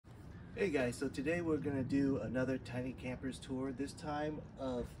Hey guys, so today we're going to do another Tiny Campers tour, this time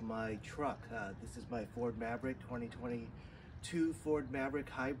of my truck. This is my Ford Maverick 2022 Ford Maverick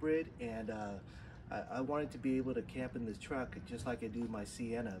Hybrid, and I wanted to be able to camp in this truck just like I do my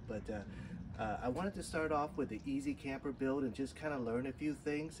Sienna, but I wanted to start off with the easy camper build and just kind of learn a few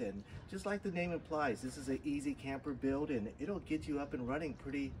things. And just like the name implies, this is an easy camper build and it'll get you up and running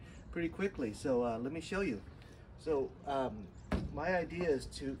pretty quickly. So let me show you. So my idea is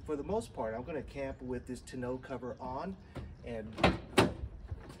to, for the most part, I'm going to camp with this tonneau cover on, and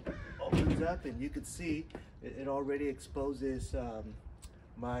opens up, and you can see it already exposes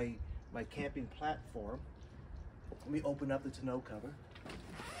my camping platform. Let me open up the tonneau cover.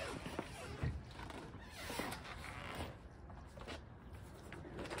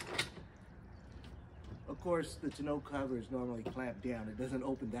 Of course, the tonneau cover is normally clamped down. It doesn't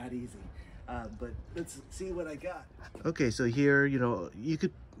open that easy. But let's see what I got. Okay, so here, you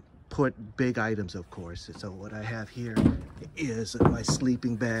could put big items, of course. So what I have here is my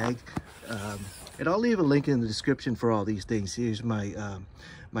sleeping bag. And I'll leave a link in the description for all these things. Here's my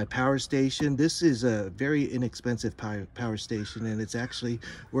my power station. This is a very inexpensive power station, and it's actually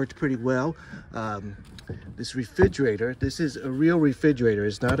worked pretty well. This refrigerator, this is a real refrigerator.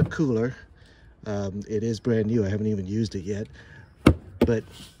 It's not a cooler. It is brand new. I haven't even used it yet. But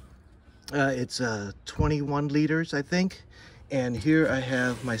it's 21 liters, I think. And here I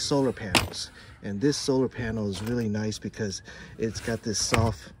have my solar panels. And this solar panel is really nice because it's got this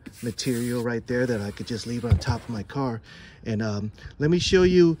soft material right there that I could just leave on top of my car. And let me show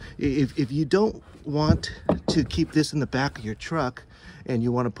you, if you don't want to keep this in the back of your truck and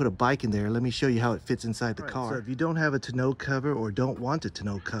you want to put a bike in there, let me show you how it fits inside the car. So if you don't have a tonneau cover, or don't want a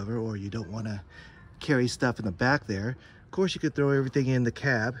tonneau cover, or you don't want to carry stuff in the back there, of course you could throw everything in the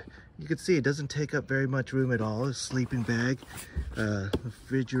cab. You can see it doesn't take up very much room at all. A sleeping bag,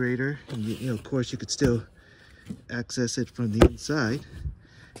 refrigerator, and of course you could still access it from the inside.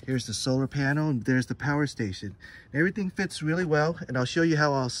 Here's the solar panel, and there's the power station. Everything fits really well, and I'll show you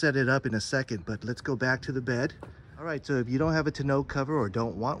how I'll set it up in a second, but let's go back to the bed. All right, so if you don't have a tonneau cover, or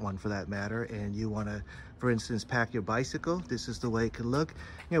don't want one for that matter, and you want to, for instance, pack your bicycle, this is the way it could look.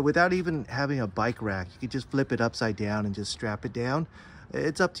 Without even having a bike rack, you could just flip it upside down and just strap it down.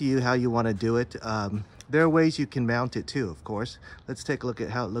 It's up to you how you want to do it. There are ways you can mount it too, of course. Let's take a look at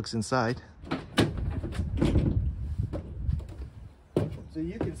how it looks inside. So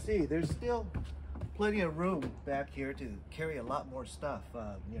you can see there's still plenty of room back here to carry a lot more stuff.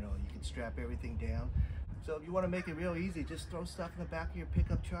 You can strap everything down. So if you want to make it real easy, just throw stuff in the back of your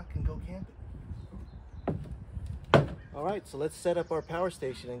pickup truck and go camping. All right, so let's set up our power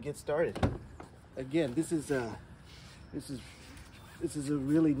station and get started. Again, this is a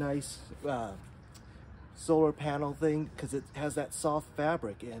really nice solar panel thing because it has that soft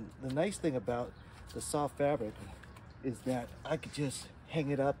fabric. And the nice thing about the soft fabric is that I could just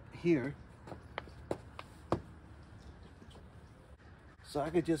hang it up here. So I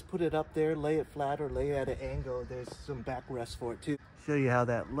could just put it up there, lay it flat, or lay it at an angle. There's some backrest for it too. Show you how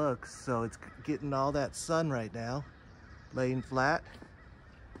that looks. So it's getting all that sun right now. Laying flat.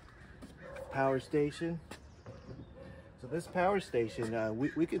 Power station. So this power station,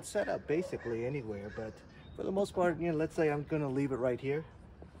 we could set up basically anywhere, but for the most part, let's say I'm gonna leave it right here.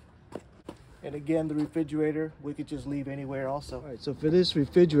 And again, the refrigerator, we could just leave anywhere also. All right, so for this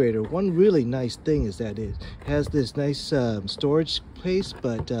refrigerator, one really nice thing is that it has this nice storage place,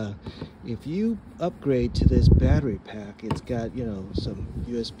 but if you upgrade to this battery pack, it's got, some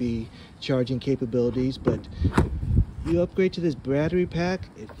USB charging capabilities, but you upgrade to this battery pack,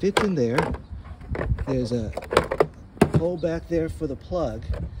 it fits in there. There's a hole back there for the plug,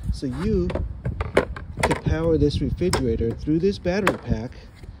 so you could power this refrigerator through this battery pack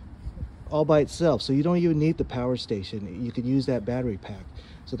all by itself. So you don't even need the power station. You could use that battery pack.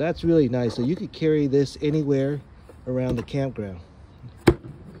 So that's really nice. So you could carry this anywhere around the campground. All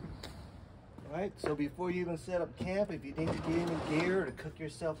right, so before you even set up camp, if you need to get any gear or to cook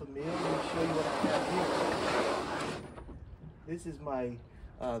yourself a meal, let me show you what I have here. This is my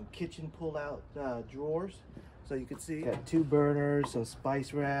kitchen pull-out drawers. So you can see got 2 burners, some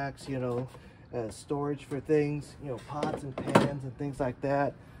spice racks, storage for things, pots and pans and things like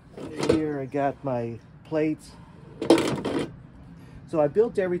that. Here I got my plates. So I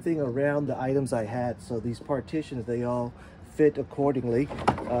built everything around the items I had. So these partitions, they all fit accordingly.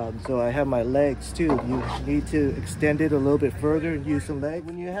 So I have my legs too. You need to extend it a little bit further and use some legs.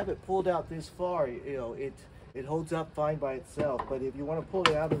 When you have it pulled out this far, it holds up fine by itself. But if you want to pull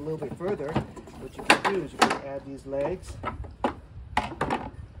it out a little bit further, what you can do is you can add these legs.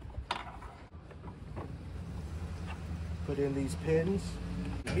 Put in these pins.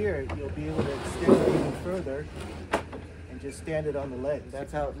 here, you'll be able to extend it even further and just stand it on the legs.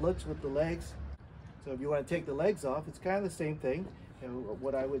 That's how it looks with the legs. So if you want to take the legs off, it's kind of the same thing. And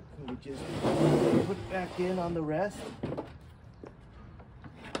what I would just put back in on the rest.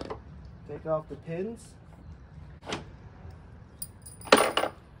 Take off the pins.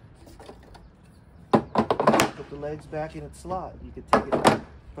 Put the legs back in its slot. You could take it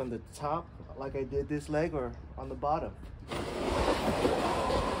from the top, like I did this leg, or on the bottom.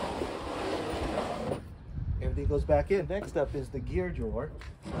 Everything goes back in. Next up is the gear drawer.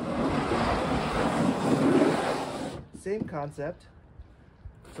 Same concept.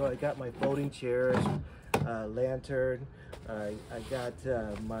 So I got my folding chairs, lantern. I got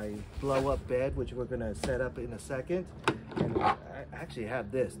my blow-up bed, which we're going to set up in a second. And I actually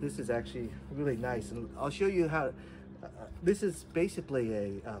have this. This is actually really nice, and I'll show you how. This is basically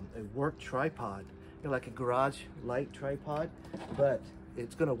a work tripod, you know, like a garage light tripod, but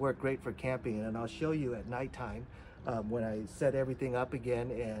it's going to work great for camping. And I'll show you at nighttime when I set everything up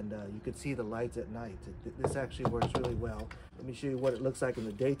again, and you can see the lights at night. This actually works really well. Let me show you what it looks like in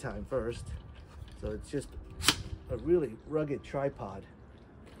the daytime first. So it's just a really rugged tripod,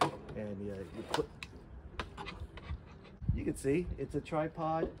 and you can see it's a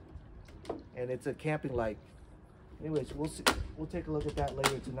tripod and it's a camping light. Anyways, we'll take a look at that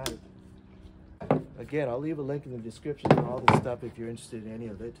later tonight. Again, I'll leave a link in the description for all this stuff if you're interested in any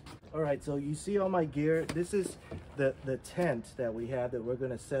of it. All right, so you see all my gear. This is the tent that we have that we're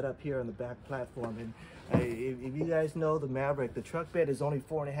going to set up here on the back platform. And if you guys know the Maverick, the truck bed is only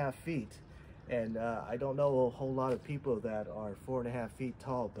 4.5 feet. And I don't know a whole lot of people that are 4.5 feet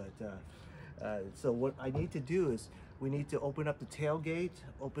tall, but so what I need to do is we need to open up the tailgate,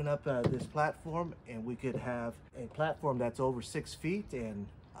 open up this platform, and we could have a platform that's over 6 feet, and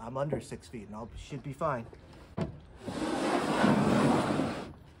I'm under 6 feet, and I should be fine.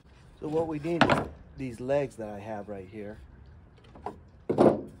 So what we need is these legs that I have right here.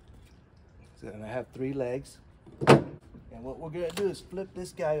 So, and I have 3 legs. And what we're gonna do is flip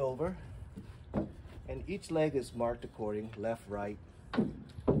this guy over, and each leg is marked according, left, right,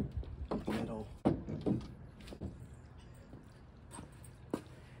 middle.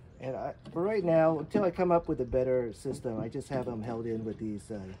 And for right now, until I come up with a better system, I just have them held in with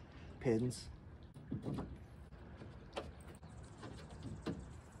these pins.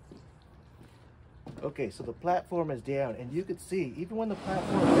 Okay, so the platform is down, and you could see, even when the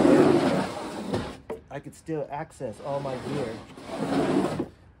platform is down, I could still access all my gear.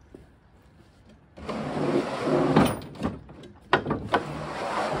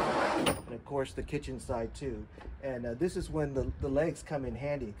 And of course the kitchen side too. And this is when the legs come in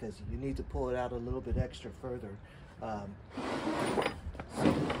handy, because you need to pull it out a little bit extra further. So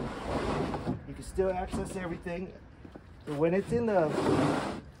you can still access everything. But when it's in the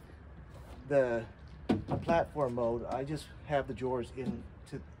platform mode, I just have the drawers in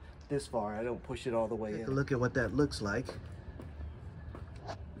to this far. I don't push it all the way in. Take a look at what that looks like.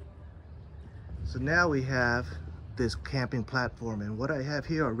 So now we have this camping platform, and what I have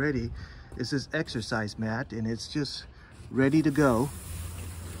here already is this exercise mat, and it's just ready to go.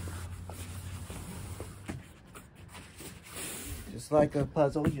 Just like a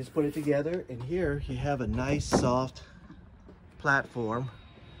puzzle, you just put it together, and here you have a nice soft platform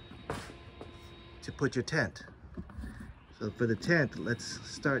to put your tent. So for the tent, let's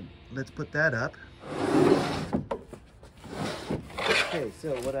put that up. Okay,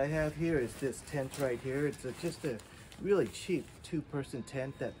 so what I have here is this tent right here. It's just a really cheap 2-person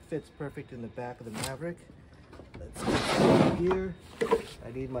tent that fits perfect in the back of the Maverick. Let's get here.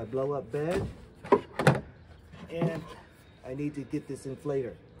 I need my blow-up bed, and I need to get this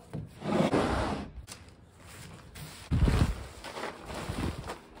inflator.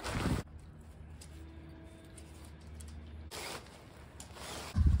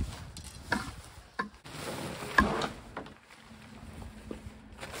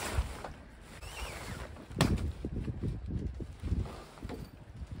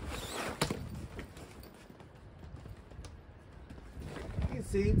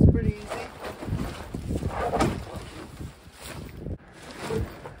 See, it's pretty easy.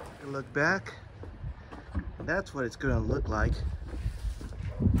 Look back. That's what it's going to look like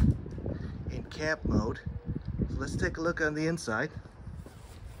in camp mode. So let's take a look on the inside.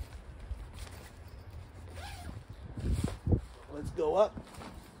 Let's go up.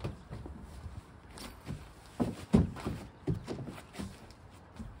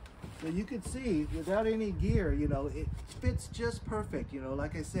 So you can see, without any gear, you know, it fits just perfect. You know,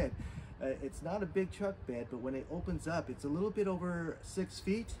 like I said, it's not a big truck bed, but when it opens up, it's a little bit over 6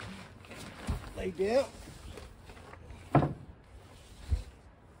 feet. Lay down.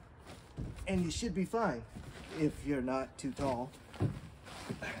 and you should be fine if you're not too tall.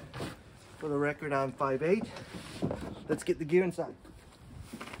 For the record, I'm 5'8". Let's get the gear inside.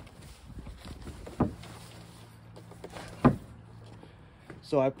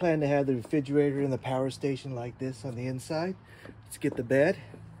 So I plan to have the refrigerator and the power station like this on the inside. Let's get the bed.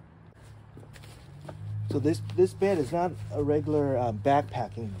 So this bed is not a regular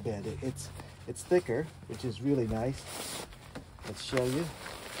backpacking bed. It's thicker, which is really nice. Let's show you.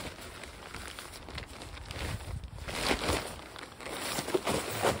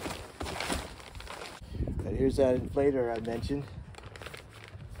 And here's that inflator I mentioned.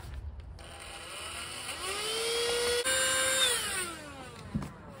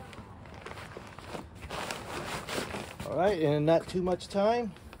 All right, and in not too much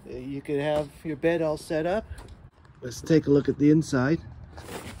time, you could have your bed all set up. Let's take a look at the inside.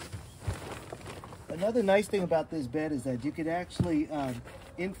 Another nice thing about this bed is that you could actually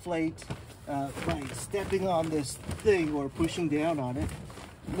inflate by stepping on this thing or pushing down on it.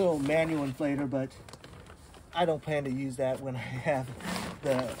 A little manual inflator, but I don't plan to use that when I have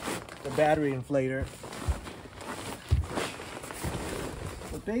the battery inflator.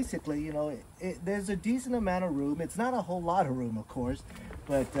 But basically, you know, there's a decent amount of room. It's not a whole lot of room, of course,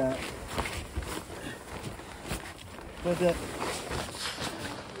 but for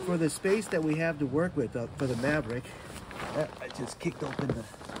the space that we have to work with for the Maverick, I just kicked open the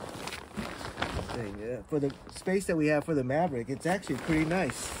thing. For the space that we have for the Maverick, it's actually pretty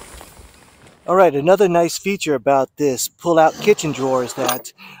nice. All right, another nice feature about this pull-out kitchen drawer is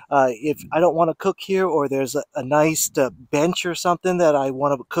that if I don't want to cook here, or there's a nice bench or something that I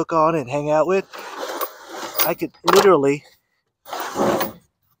want to cook on and hang out with, I could literally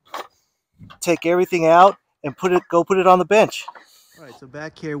take everything out and go put it on the bench. All right, so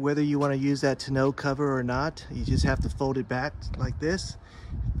back here, whether you want to use that tonneau cover or not, you just have to fold it back like this.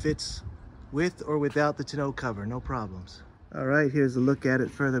 Fits with or without the tonneau cover, no problems. All right, here's a look at it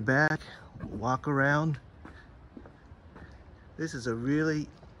further back. Walk around. This is a really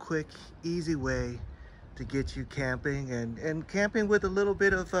quick, easy way to get you camping, and camping with a little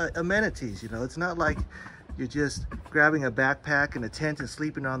bit of amenities. You know, it's not like you're just grabbing a backpack and a tent and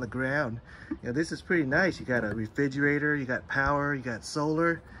sleeping on the ground. You know, this is pretty nice. You got a refrigerator, you got power, you got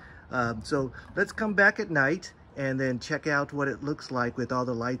solar. So let's come back at night and then check out what it looks like with all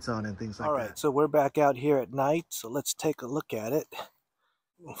the lights on and things like that. All right, so we're back out here at night, so let's take a look at it.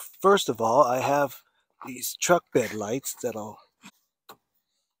 First of all, I have these truck bed lights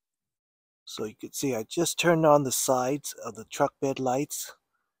so you can see I just turned on the sides of the truck bed lights.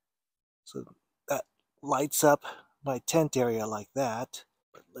 So that lights up my tent area like that.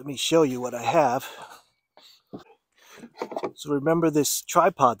 But let me show you what I have. So remember this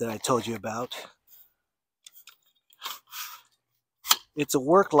tripod that I told you about? It's a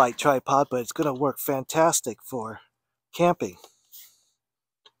work light tripod, but it's going to work fantastic for camping.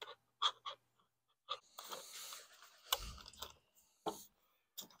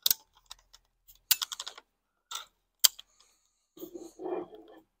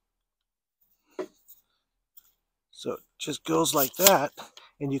 So it just goes like that,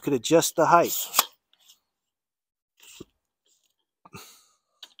 and you could adjust the height.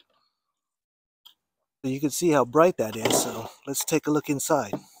 You can see how bright that is, so let's take a look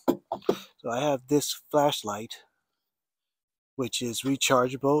inside. So I have this flashlight, which is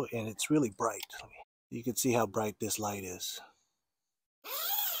rechargeable, and it's really bright. You can see how bright this light is.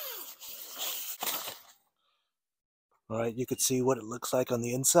 All right, you can see what it looks like on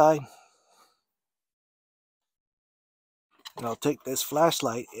the inside. And I'll take this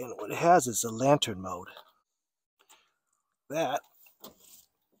flashlight, and what it has is a lantern mode. That.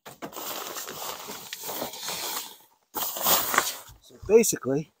 So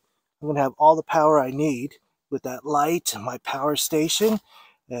basically, I'm going to have all the power I need with that light and my power station,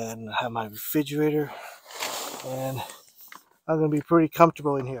 and have my refrigerator, and I'm going to be pretty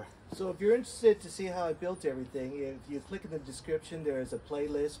comfortable in here. So if you're interested to see how I built everything, if you click in the description, there is a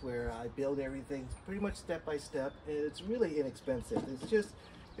playlist where I build everything pretty much step by step, and it's really inexpensive. It's just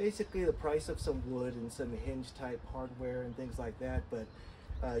basically the price of some wood and some hinge type hardware and things like that, but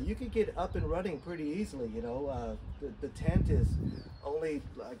you can get up and running pretty easily. You know, the tent is only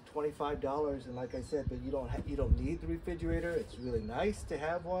like $25, and like I said, but you don't need the refrigerator. It's really nice to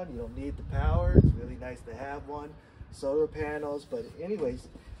have one. You don't need the power. It's really nice to have one. Solar panels, but anyways,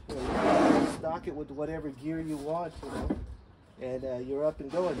 you know, you can stock it with whatever gear you want, you know, and you're up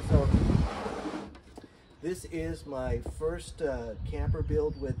and going. So this is my first camper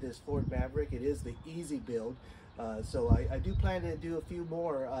build with this Ford Maverick. It is the easy build. So I do plan to do a few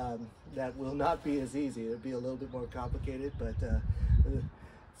more that will not be as easy. It'll be a little bit more complicated, but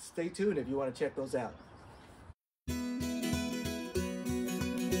stay tuned if you want to check those out.